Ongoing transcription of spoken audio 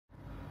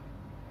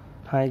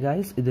Hi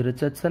guys, this is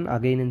Richardson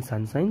again in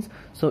Sun Science.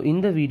 So in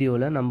the video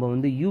la நம்ம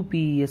வந்து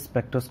UPES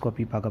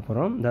spectroscopy பார்க்க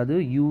போறோம். அதாவது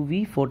UV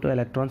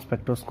photoelectron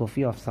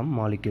spectroscopy of some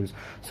molecules.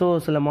 So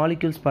சில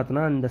molecules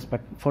பார்த்தனா இந்த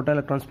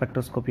photoelectron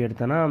spectroscopy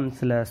எடுத்தனா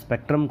சில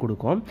spectrum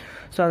கொடுக்கும்.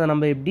 So அத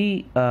நம்ம எப்படி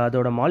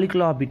அதோட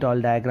molecular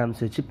orbital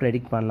diagrams வச்சு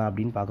predict பண்ணலாம்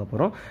அப்படினு பார்க்க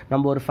போறோம்.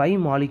 நம்ம ஒரு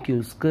 5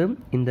 moleculesக்கு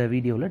இந்த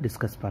வீடியோல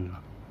டிஸ்கஸ்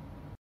பண்ணலாம்.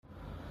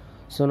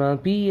 So நான்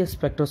PES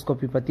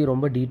spectroscopy பத்தி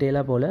ரொம்ப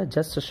டீடைலா போல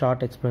just a short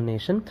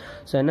explanation.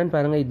 So என்னன்னு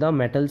பாருங்க, இதுதான்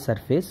metal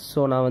surface.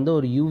 So நான் வந்து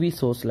ஒரு UV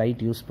source light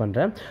யூஸ்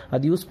பண்றேன்.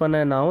 அது யூஸ்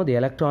பண்ண now the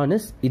electron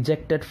is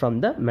ejected from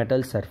the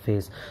metal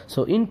surface.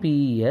 So in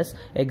PES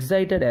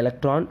excited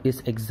electron is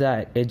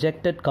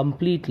ejected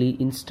completely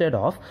instead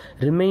of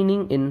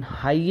remaining in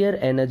higher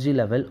energy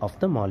level of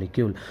the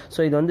molecule.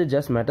 So இது வந்து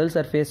just metal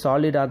surface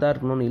solid ஆதா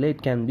இருக்கணும் இல்ல,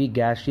 it can be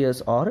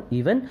gaseous or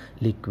even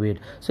liquid.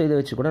 So இதை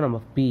வச்சு கூட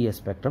நம்ம PES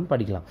spectrum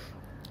படிக்கலாம்.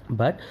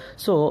 But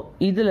so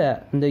இதில்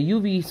இந்த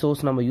UV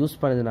source நம்ம யூஸ்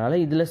பண்ணதுனால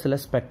இதில் சில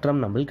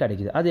ஸ்பெக்ட்ரம் நம்மளுக்கு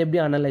கிடைக்குது. அது எப்படி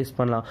அனலைஸ்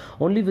பண்ணலாம்?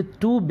 only with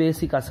two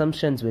basic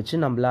assumptions வச்சு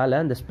நம்மளால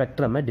அந்த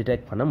ஸ்பெக்ட்ரமை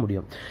டிடெக்ட் பண்ண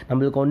முடியும்.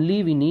 நம்மளுக்கு only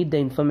we need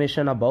the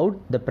information about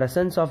the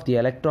presence of the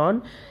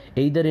electron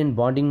either in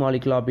bonding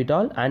molecular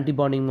orbital,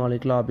 anti-bonding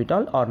molecular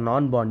orbital or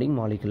non-bonding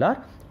molecular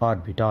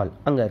orbital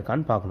அங்க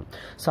இருக்கான்னு பார்க்கணும்.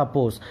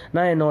 சப்போஸ்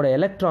நான் என்னோட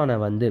எலக்ட்ரானை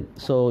வந்து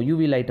ஸோ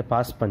யூவி லைட்டை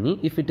பாஸ் பண்ணி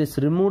if it is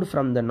removed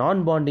from the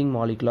non-bonding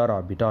molecular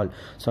orbital,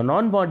 so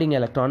non-bonding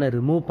எலக்ட்ரானை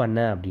ரிமூவ் பண்ண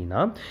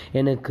அப்படின்னா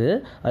எனக்கு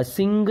a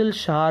single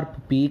sharp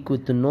peak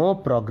with no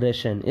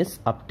progression is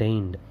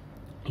obtained.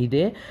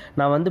 இதே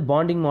நான் வந்து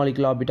பாண்டிங்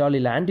மாலிகுலர் ஆர்பிட்டால்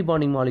இல்லை ஆன்டி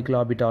பாண்டிங் மாலிகுலர்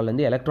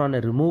ஆர்பிட்டால்லேருந்து எலக்ட்ரானை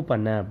ரிமூவ்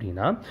பண்ணேன்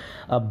அப்படின்னா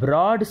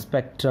ப்ராட்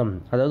ஸ்பெக்ட்ரம்,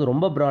 அதாவது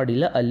ரொம்ப ப்ராட்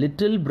இல்லை, a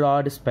little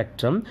broad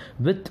spectrum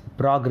with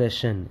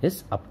progression is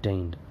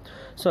obtained.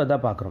 So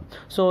அதான் பார்க்குறோம்.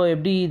 ஸோ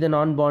எப்படி இது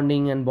நான்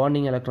பாண்டிங் அண்ட்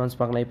பாண்டிங் எலக்ட்ரான்ஸ்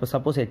பார்க்கலாம். இப்போ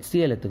சப்போஸ்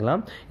HCl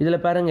எடுத்துக்கலாம். இதில்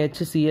பாருங்க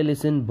HCl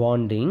is in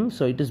bonding,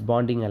 so it is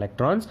bonding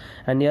electrons,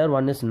 and here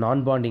one is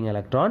non-bonding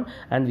electron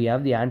and we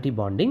have the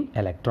anti-bonding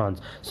electrons.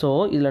 So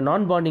இதில்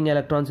non-bonding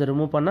electrons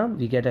remove பண்ணா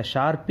we get a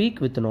sharp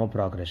peak with no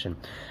progression.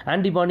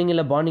 Anti-bonding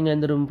இல்லை bonding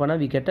remove பண்ணா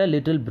we get a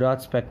little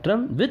broad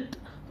spectrum with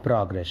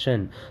progression.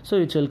 So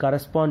it will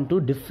correspond to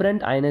different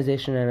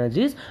ionization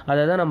energies.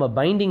 அதான் நம்ம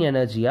binding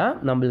எனர்ஜியா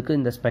நம்மளுக்கு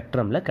இந்த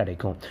ஸ்பெக்ட்ரம்ல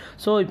கிடைக்கும்.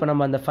 So இப்போ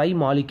நம்ம அந்த 5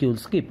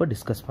 மாலிக்யூல்ஸ்க்கு இப்போ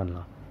டிஸ்கஸ்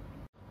பண்ணலாம்.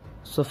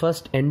 So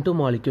first N2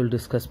 molecule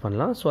discuss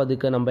பண்ணலாம். ஸோ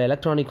அதுக்கு நம்ம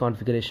எலக்ட்ரானிக்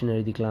கான்ஃபிகரேஷன்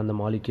எழுதிக்கலாம் அந்த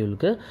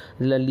மாலிக்யூலுக்கு.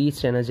 இதில்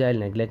least energy I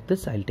neglect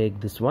this, I take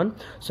this one.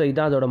 So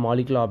இதான் அதோட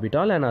மாலிகுலர்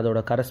ஆர்பிட்டால் அண்ட் அதோட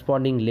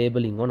கரஸ்பாண்டிங்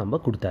லேபிளிங்கும் நம்ம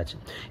கொடுத்தாச்சு.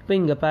 இப்போ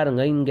இங்கே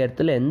பாருங்க, இங்கே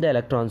இடத்துல எந்த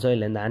எலக்ட்ரான்ஸோ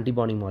இல்லை இந்த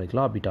antibonding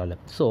molecular orbital.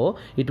 So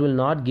it will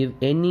not give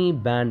any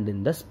pant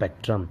in the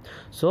spectrum.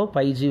 So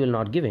πg will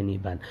not give any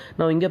band.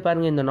 நான் இங்கே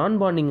பாருங்க, இந்த நான்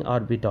பாண்டிங்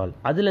ஆர்பிட்டால்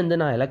அதுலேருந்து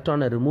நான்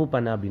எலக்ட்ரானை ரிமூவ்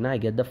பண்ணேன் அப்படின்னா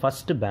I get the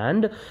first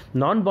pant.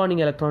 நான்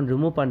பாண்டிங் எலக்ட்ரான்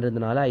ரிமூவ்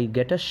பண்ணுறதுனால I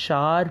get a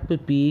sharp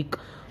peak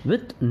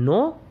with no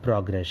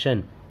progression.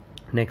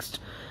 Next,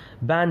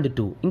 band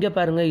 2. இங்க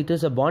பாருங்க, it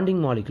is a bonding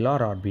molecular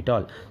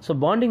orbital. So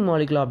bonding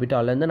molecular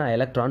orbital இருந்து நான்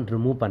எலக்ட்ரான்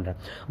ரிமூவ் பண்றேன்.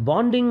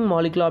 bonding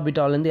molecular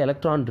orbital இருந்து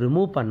electron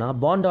remove பண்ணா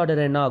bond order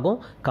என்ன ஆகும்?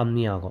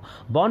 கம்மியாகும்.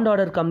 bond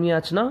order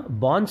கம்மியாச்சுன்னா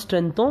bond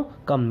strengthம்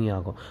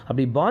கம்மியாகும்.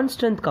 அப்படி bond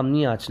strength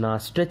கம்மியாச்சுன்னா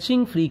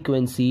stretching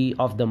frequency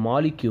of the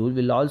molecule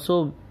will also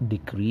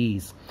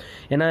decrease.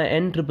 ஏன்னா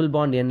n triple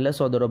bond nல,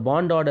 ஸோ அதோட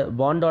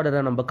bond order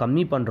நம்ம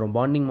கம்மி பண்றோம்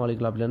bonding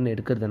molecular orbital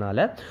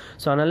எடுக்கிறதுனால.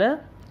 ஸோ அதனால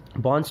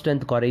பாண்ட்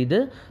ஸ்ட்ரென்த் குறையுது.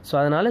 ஸோ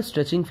அதனால்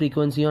ஸ்ட்ரெச்சிங்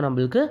ஃப்ரீக்வன்சியும்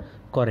நம்மளுக்கு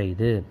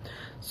குறையுது.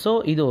 ஸோ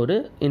இது ஒரு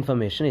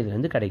இன்ஃபர்மேஷன்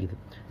இதுலேருந்து கிடைக்குது.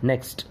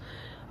 நெக்ஸ்ட்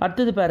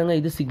அடுத்தது பாருங்க,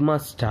 இது sigma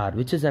star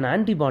which is an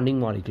anti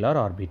bonding molecular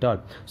orbital.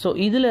 So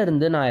இதில்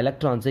இருந்து நான்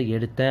எலக்ட்ரான்ஸை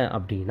எடுத்தேன்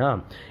அப்படின்னா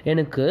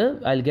எனக்கு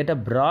I will get a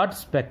broad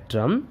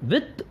spectrum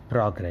with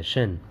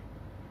progression.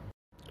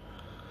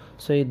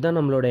 So இதுதான்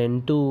நம்மளோட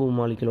N2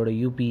 மாலிகுலோட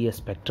UPES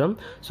ஸ்பெக்ட்ரம்.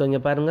 ஸோ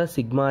இங்கே பாருங்கள்,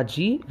 sigma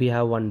G we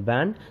have one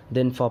band,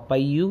 then for pi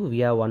U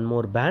we have one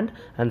more band,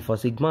 and for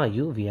sigma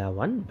U we have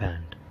one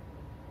band.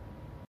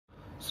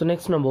 So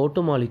next நம்ம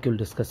O2 molecule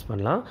discuss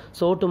பண்ணலாம்.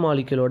 So O2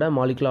 மாலிக்யூலோட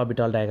molecular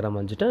orbital diagram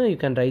வந்துட்டு you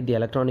can right the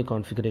electronic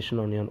configuration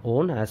on your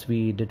own as we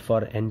did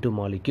for N2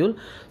 molecule.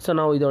 So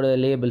நான் இதோட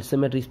label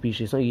symmetry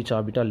ஸ்பீஷீஸும் each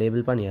orbital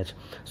label பண்ணியாச்சு.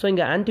 So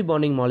இங்கே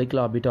antibonding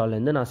molecular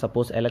ஆர்பிட்டால்லேருந்து நான்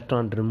suppose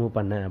electron remove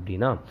பண்ணேன்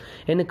அப்படின்னா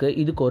எனக்கு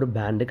இதுக்கு ஒரு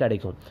பேண்டு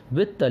கிடைக்கும்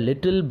with a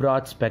little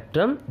broad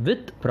spectrum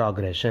with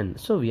progression.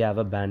 So we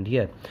have a pant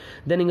here.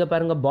 தென் இங்கே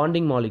பாருங்க,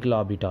 பாண்டிங் மாலிகுலர்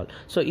ஆர்பிட்டால்.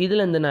 ஸோ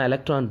இதுலேருந்து நான்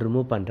எலக்ட்ரான்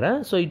ரிமூவ் பண்ணுறேன்.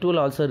 So it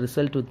will also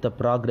result with the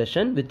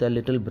progression with a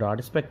little broad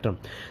spectrum.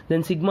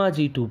 Then sigma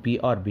G2p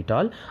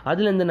orbital,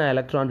 அதிலிருந்து நான்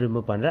electron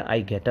remove பண்றேன், I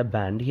get a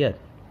band here.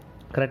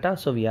 கரெக்டா?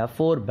 So we have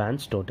 4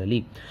 bands totally.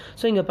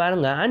 So இங்கே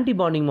பாருங்க, anti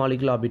bonding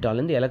molecular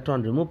ஆர்பிட்டாலேருந்து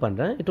electron remove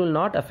பண்ணுறேன். It will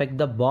not affect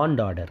the bond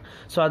order.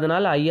 So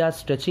அதனால IR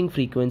stretching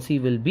frequency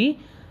will be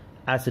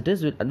as it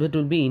is, it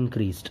will be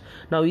increased.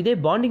 Now இதே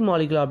bonding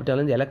molecular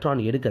ஆர்பிட்டாலேருந்து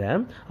electron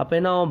எடுக்கிறேன்,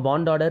 அப்போ என்ன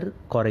bond order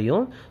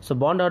குறையும்.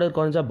 So bond order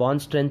குறைஞ்சா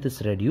bond strength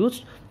is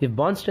reduced. If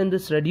bond strength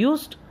is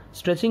reduced,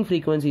 stretching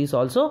frequency is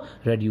also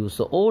reduced.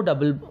 So O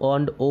double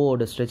bond O,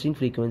 the stretching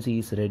frequency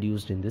is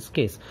reduced in this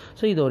case.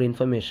 So இது ஒரு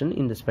information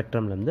இந்த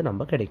spectrum ல இருந்து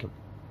நம்ம கிடைக்கும்.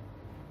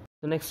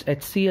 So next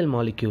HCl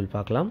molecule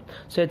பார்க்கலாம்.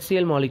 So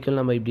HCl molecule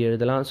நம்ம இப்படி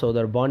எழுதலாம். So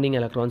the bonding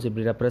electrons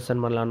இப்படி represent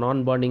பண்ணலாம்.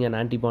 Non-bonding and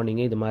anti-bonding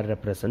இது மாதிரி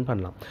represent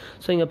பண்ணலாம்.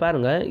 So இங்க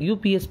பாருங்க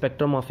UPS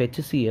spectrum of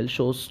HCl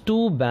shows 2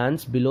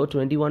 bands below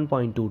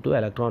 21.22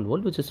 electron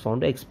volt which is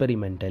found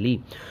experimentally.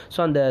 So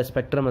அந்த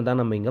spectrum தான்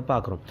நம்ம இங்க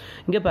பார்க்குறோம்.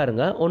 இங்க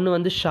பாருங்க ஒன்று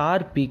வந்து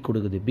sharp peak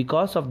கொடுக்குது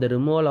because of the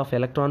removal of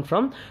electron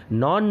from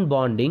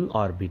non-bonding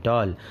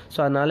orbital. So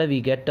அதனால we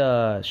get a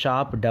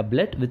sharp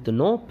doublet with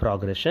no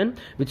progression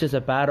which is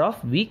a pair of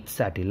weak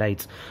satellites.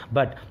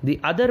 But the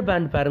other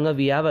band paranga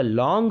we have a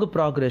long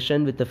progression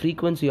with a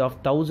frequency of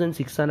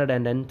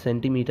 1610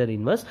 centimeter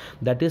inverse,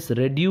 that is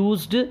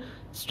reduced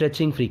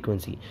stretching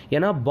frequency.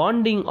 ஏன்னா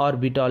bonding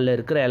orbital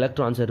இருக்கிற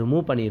electrons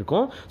remove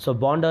பண்ணியிருக்கோம். So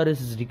bond hour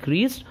is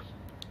decreased.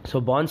 So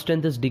bond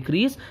strength is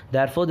decreased,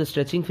 therefore the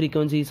stretching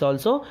frequency is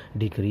also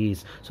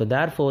decreased. So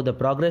therefore the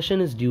progression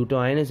is due to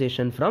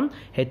ionization from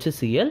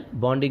HCl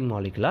bonding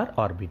molecular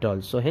orbital.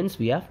 So hence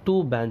we have 2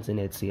 bands in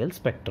HCl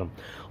spectrum.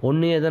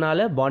 ஒன்று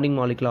எதனால bonding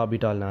molecular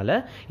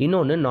orbitalனால,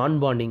 இன்னொன்று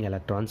non-bonding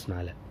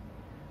electronsனால.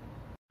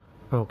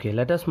 Okay,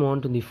 let us move on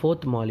to the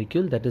fourth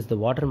molecule, that is the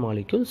water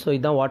molecule. So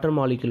this water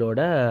molecule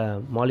oda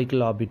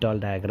molecular orbital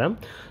diagram.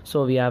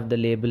 So we have the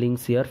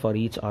labelings here for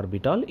each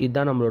orbital. This is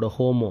nammaloda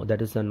HOMO,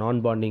 that is the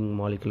non-bonding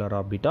molecular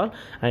orbital,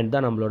 and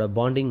this nammaloda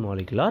bonding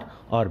molecular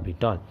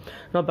orbital.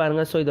 Now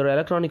paranga, so idoda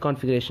electronic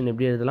configuration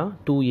eppadi eduthalam,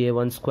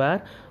 2a1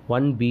 square,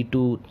 1b2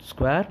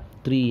 square,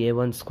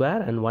 3a1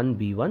 square and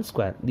 1b1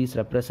 square. These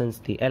represents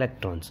the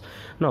electrons.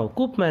 Now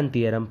Koopman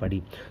theorem padi.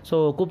 So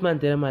Koopman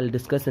theorem I'll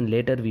discuss in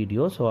later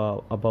video, so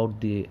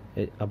about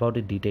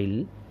it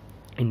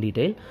in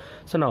detail.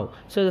 So now,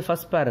 so the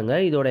first paranga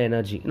idoda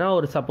energy. Now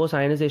or suppose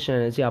ionization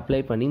energy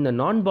apply பண்ணி இந்த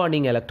நான்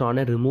bonding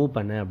எலக்ட்ரானை remove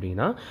பண்ண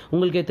அப்படின்னா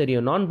உங்களுக்கே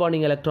தெரியும், நான்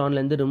bonding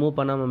எலக்ட்ரான்லேருந்து remove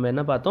பண்ணாமல் நம்ம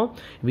என்ன பார்த்தோம்,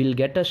 will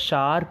get a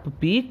sharp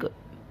peak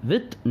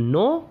with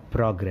no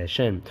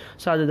progression.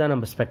 So அதுதான்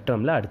நம்ம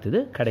ஸ்பெக்ட்ரமில் அடுத்தது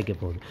கிடைக்க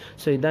போகுது.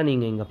 ஸோ இதுதான்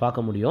நீங்கள் இங்கே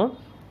பார்க்க முடியும்.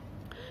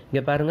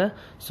 இங்கே பாருங்கள்,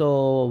 ஸோ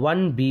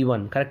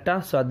 1b1 கரெக்டாக.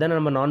 ஸோ அதுதான்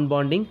நம்ம நான்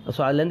பாண்டிங்.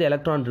 ஸோ அதுலேருந்து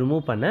எலக்ட்ரான்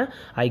ரிமூவ் பண்ண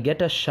I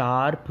get a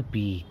sharp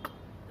peak.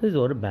 இது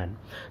ஒரு பேண்ட்.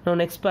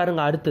 நான் நெக்ஸ்ட்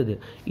பாருங்கள், அடுத்தது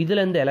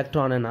இதுலேருந்து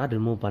எலக்ட்ரானை நான்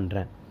ரிமூவ்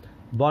பண்ணுறேன்,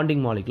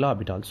 bonding molecular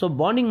orbital. So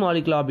bonding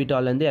molecular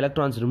ஆர்பிட்டால்லேருந்து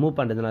electrons remove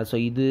பண்ணுறதுனால, ஸோ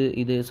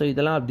ஸோ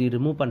இதெல்லாம் அப்படி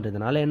ரிமூவ்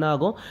பண்ணுறதுனால என்ன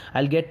ஆகும்,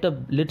 I get a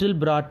little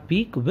broad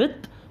peak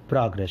with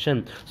progression.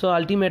 So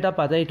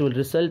ultimately it will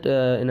result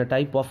in a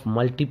type of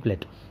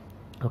multiplet.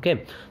 Okay,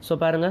 so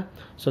paranga,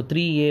 so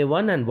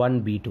 3a1 and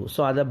 1b2.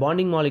 So other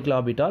bonding molecular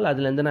orbital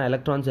adilenda na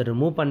electrons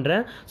remove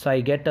pandren, so I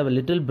get a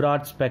little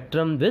broad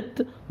spectrum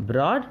with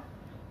broad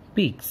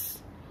peaks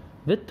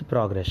with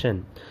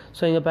progression.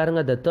 So inga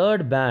paranga, the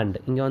third band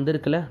inga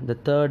vandirukla, the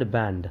third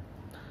band.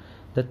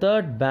 The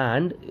third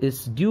band is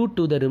due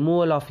to the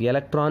removal of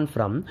electron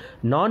from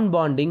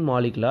non-bonding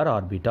molecular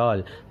orbital.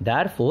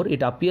 Therefore,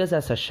 it appears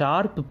as a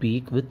sharp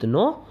peak with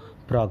no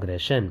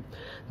progression.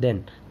 Then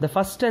the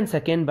first and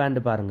second band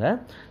paranga.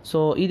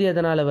 So idu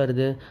edanaala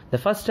varudhu, the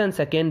first and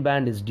second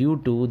band is due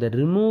to the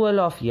removal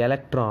of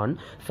electron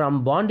from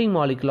bonding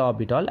molecular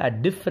orbital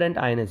at different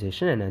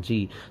ionization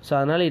energy. So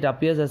adanaala it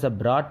appears as a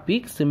broad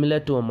peak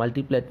similar to a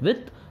multiplet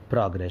with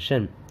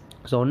progression.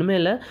 So ஒன்றுமே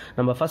இல்லை,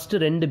 நம்ம first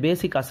 2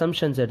 பேசிக்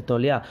assumptions எடுத்தோம்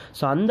இல்லையா.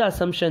 So அந்த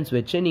assumptions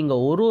வச்சு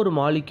நீங்கள் ஒரு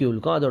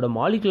மாலிக்யூலுக்கும் அதோட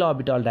மாலிகுலர்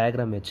ஆர்பிட்டால்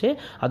டயக்ராம் வச்சு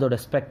அதோட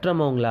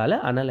ஸ்பெக்ட்ரம் உங்களால்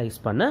அனலைஸ்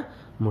பண்ண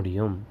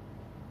முடியும்.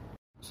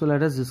 So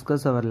let us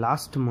discuss our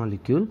last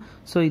molecule.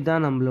 So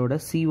இதான் நம்மளோட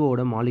CO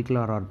ஓட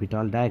molecular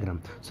orbital diagram.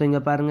 So இங்க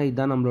பாருங்க,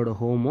 இதான் நம்மளோட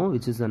HOMO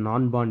which is a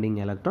non-bonding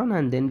electron,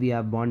 and then we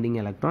have bonding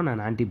electron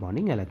and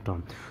anti-bonding electron.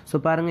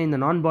 So பாருங்க, இந்த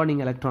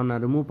non-bonding electron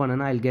நான் remove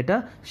பண்ணனா I'll get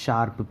a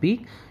sharp peak.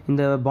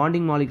 இந்த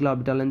bonding molecular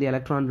orbital இருந்து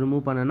electron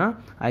remove பண்ணனா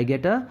I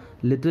get a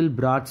little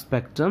broad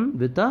spectrum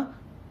with a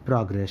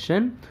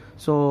progression.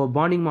 So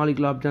bonding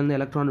molecular orbital the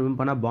electron remove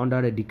panna bond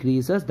order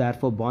decreases,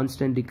 therefore bond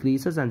strength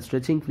decreases and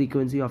stretching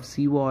frequency of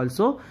CO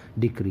also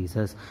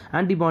decreases.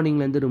 Anti-bonding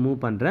la irundhu remove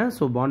pandren,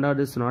 so bond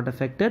order is not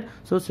affected,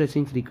 so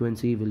stretching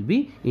frequency will be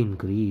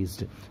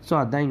increased. So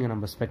adha inga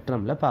நம்ம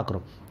ஸ்பெக்ட்ரம்ல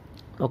பார்க்குறோம்.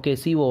 Okay,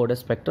 CO oda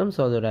spectrum,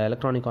 so the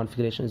electronic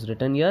configuration is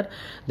written here.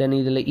 Then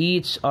idhula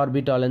each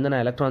orbital and then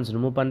electrons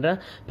remove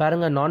pandren.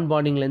 Paranga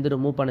non-bonding la irundhu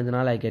remove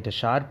பண்ணதுனால I get a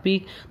sharp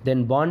peak.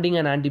 Then bonding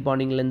and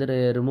anti-bonding la irundhu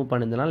remove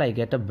பண்ணதுனால I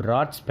get a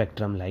broad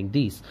spectrum like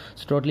this.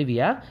 So totally we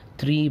have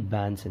 3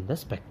 bands in the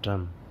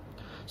spectrum.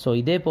 So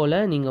இதே போல்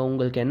நீங்கள்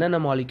உங்களுக்கு என்னென்ன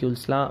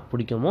மாலிக்யூல்ஸ்லாம்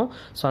பிடிக்குமோ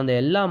so அந்த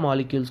எல்லா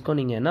மாலிக்யூல்ஸ்க்கும்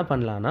நீங்கள் என்ன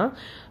பண்ணலான்னா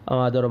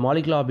அதோட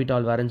மாலிகுலர்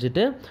ஆர்பிட்டால்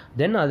வரைஞ்சிட்டு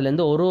தென்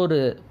அதுலேருந்து ஒரு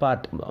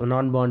பார்ட்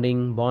நான்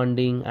பாண்டிங்,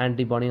 பாண்டிங்,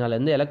 ஆன்டி பாண்டிங்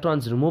அதுலேருந்து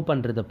எலக்ட்ரான்ஸ் ரிமூவ்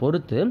பண்ணுறதை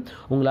பொறுத்து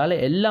உங்களால்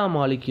எல்லா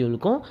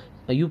மாலிக்யூலுக்கும்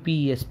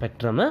UPES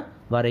ஸ்பெக்ட்ரமை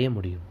வரைய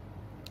முடியும்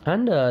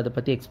அண்ட் அதை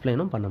பற்றி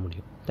எக்ஸ்பிளைனும் பண்ண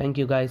முடியும்.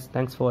 தேங்க்யூ கைஸ்,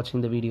 தேங்க்ஸ் ஃபார்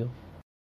வாட்சிங் த வீடியோ.